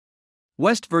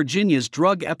West Virginia's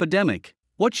drug epidemic.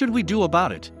 What should we do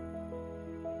about it?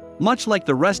 Much like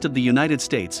the rest of the United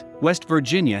States, West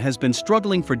Virginia has been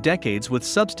struggling for decades with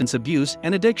substance abuse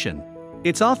and addiction.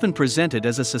 It's often presented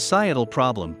as a societal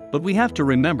problem, but we have to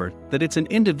remember that it's an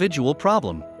individual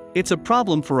problem. It's a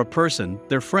problem for a person,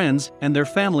 their friends, and their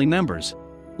family members.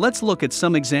 Let's look at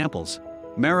some examples.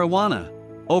 Marijuana.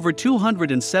 Over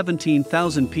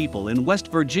 217,000 people in West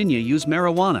Virginia use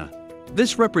marijuana.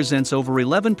 This represents over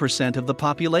 11% of the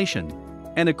population.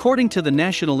 And according to the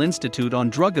National Institute on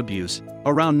Drug Abuse,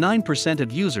 around 9%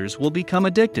 of users will become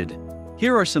addicted.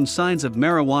 Here are some signs of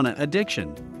marijuana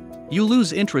addiction. You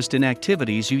lose interest in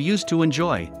activities you used to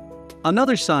enjoy.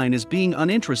 Another sign is being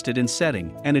uninterested in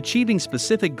setting and achieving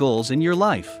specific goals in your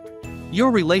life.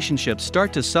 Your relationships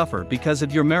start to suffer because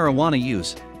of your marijuana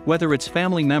use, whether it's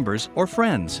family members or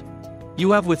friends.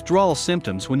 You have withdrawal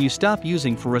symptoms when you stop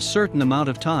using for a certain amount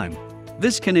of time.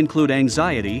 This can include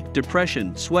anxiety,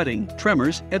 depression, sweating,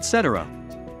 tremors, etc.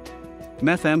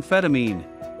 Methamphetamine.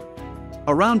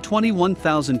 Around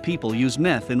 21,000 people use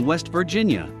meth in West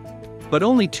Virginia. But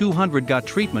only 200 got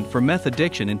treatment for meth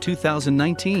addiction in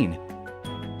 2019.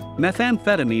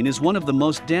 Methamphetamine is one of the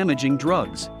most damaging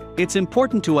drugs. It's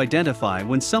important to identify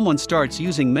when someone starts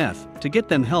using meth to get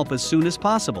them help as soon as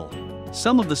possible.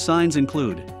 Some of the signs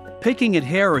include picking at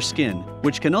hair or skin,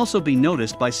 which can also be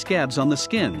noticed by scabs on the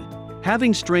skin.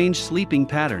 Having strange sleeping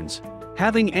patterns,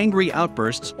 having angry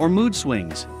outbursts or mood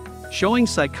swings, showing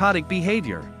psychotic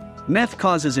behavior. Meth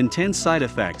causes intense side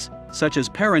effects, such as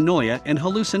paranoia and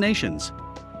hallucinations.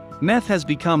 Meth has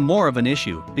become more of an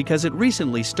issue because it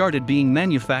recently started being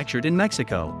manufactured in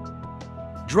Mexico.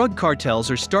 Drug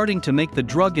cartels are starting to make the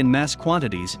drug in mass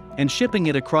quantities and shipping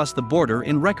it across the border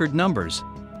in record numbers.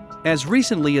 As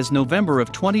recently as November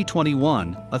of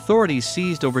 2021, authorities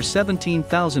seized over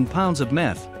 17,000 pounds of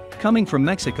meth coming from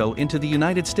Mexico into the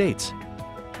United States.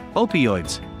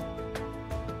 Opioids.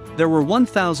 There were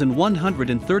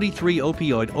 1,133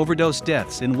 opioid overdose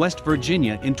deaths in West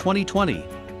Virginia in 2020.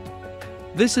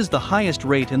 This is the highest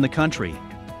rate in the country.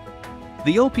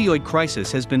 The opioid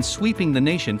crisis has been sweeping the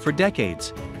nation for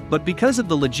decades, but because of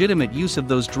the legitimate use of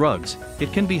those drugs,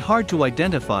 it can be hard to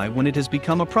identify when it has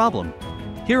become a problem.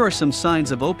 Here are some signs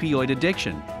of opioid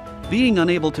addiction. Being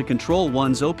unable to control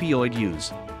one's opioid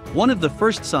use. One of the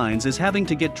first signs is having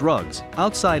to get drugs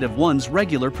outside of one's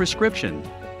regular prescription.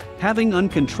 Having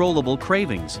uncontrollable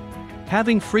cravings.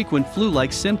 Having frequent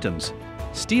flu-like symptoms.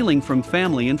 Stealing from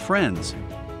family and friends.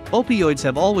 Opioids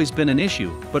have always been an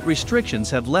issue, but restrictions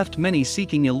have left many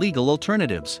seeking illegal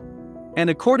alternatives. And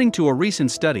according to a recent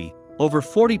study, over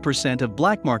 40% of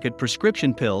black market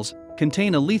prescription pills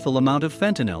contain a lethal amount of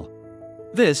fentanyl.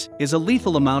 This is a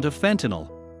lethal amount of fentanyl.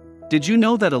 Did you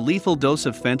know that a lethal dose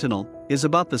of fentanyl is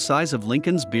about the size of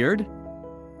Lincoln's beard?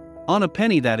 On a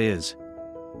penny, that is.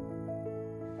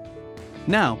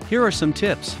 Now, here are some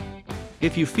tips.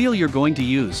 If you feel you're going to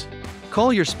use,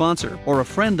 call your sponsor or a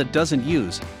friend that doesn't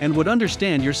use and would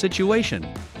understand your situation.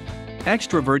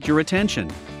 Extrovert your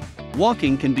attention.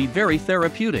 Walking can be very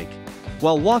therapeutic.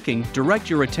 While walking, direct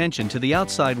your attention to the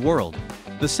outside world.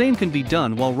 The same can be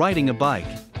done while riding a bike.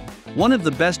 One of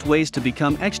the best ways to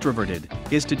become extroverted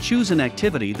is to choose an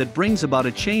activity that brings about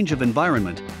a change of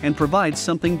environment and provides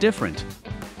something different.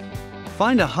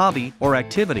 Find a hobby or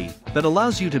activity that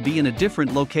allows you to be in a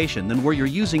different location than where you're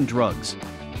using drugs.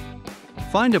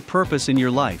 Find a purpose in your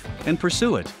life and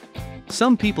pursue it.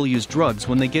 Some people use drugs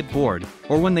when they get bored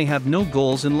or when they have no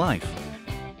goals in life.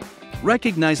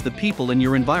 Recognize the people in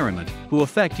your environment who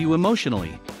affect you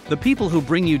emotionally. The people who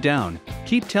bring you down,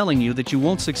 keep telling you that you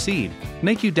won't succeed,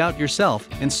 make you doubt yourself,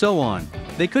 and so on.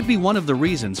 They could be one of the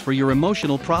reasons for your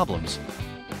emotional problems.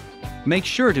 Make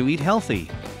sure to eat healthy.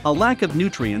 A lack of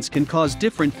nutrients can cause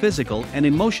different physical and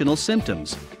emotional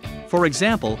symptoms. For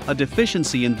example, a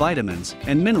deficiency in vitamins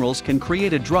and minerals can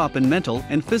create a drop in mental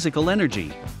and physical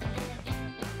energy.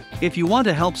 If you want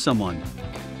to help someone,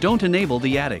 don't enable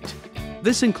the addict.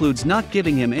 This includes not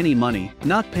giving him any money,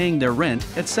 not paying their rent,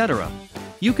 etc.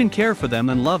 You can care for them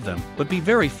and love them, but be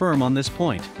very firm on this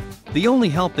point. The only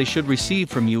help they should receive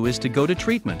from you is to go to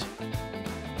treatment.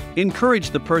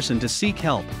 Encourage the person to seek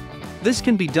help. This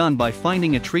can be done by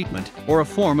finding a treatment or a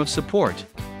form of support.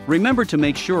 Remember to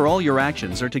make sure all your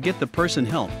actions are to get the person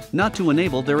help, not to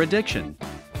enable their addiction.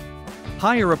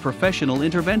 Hire a professional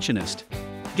interventionist.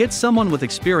 Get someone with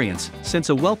experience, since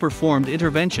a well-performed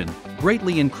intervention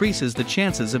greatly increases the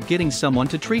chances of getting someone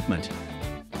to treatment.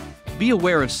 Be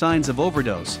aware of signs of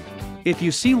overdose. If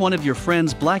you see one of your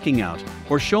friends blacking out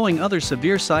or showing other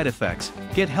severe side effects,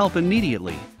 get help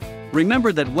immediately.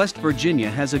 Remember that West Virginia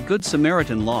has a Good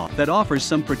Samaritan law that offers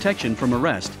some protection from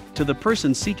arrest to the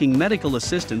person seeking medical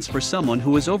assistance for someone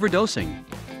who is overdosing.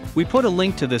 We put a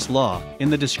link to this law in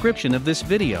the description of this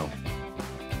video.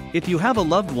 If you have a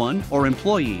loved one or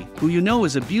employee who you know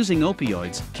is abusing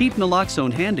opioids, keep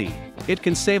naloxone handy. It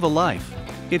can save a life.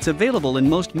 It's available in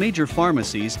most major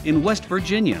pharmacies in West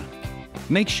Virginia.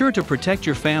 Make sure to protect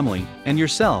your family and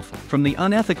yourself from the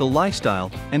unethical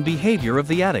lifestyle and behavior of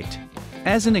the addict.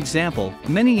 As an example,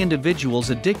 many individuals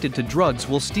addicted to drugs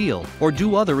will steal or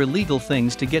do other illegal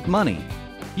things to get money.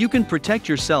 You can protect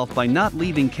yourself by not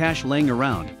leaving cash laying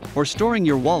around or storing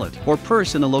your wallet or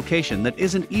purse in a location that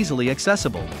isn't easily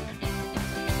accessible.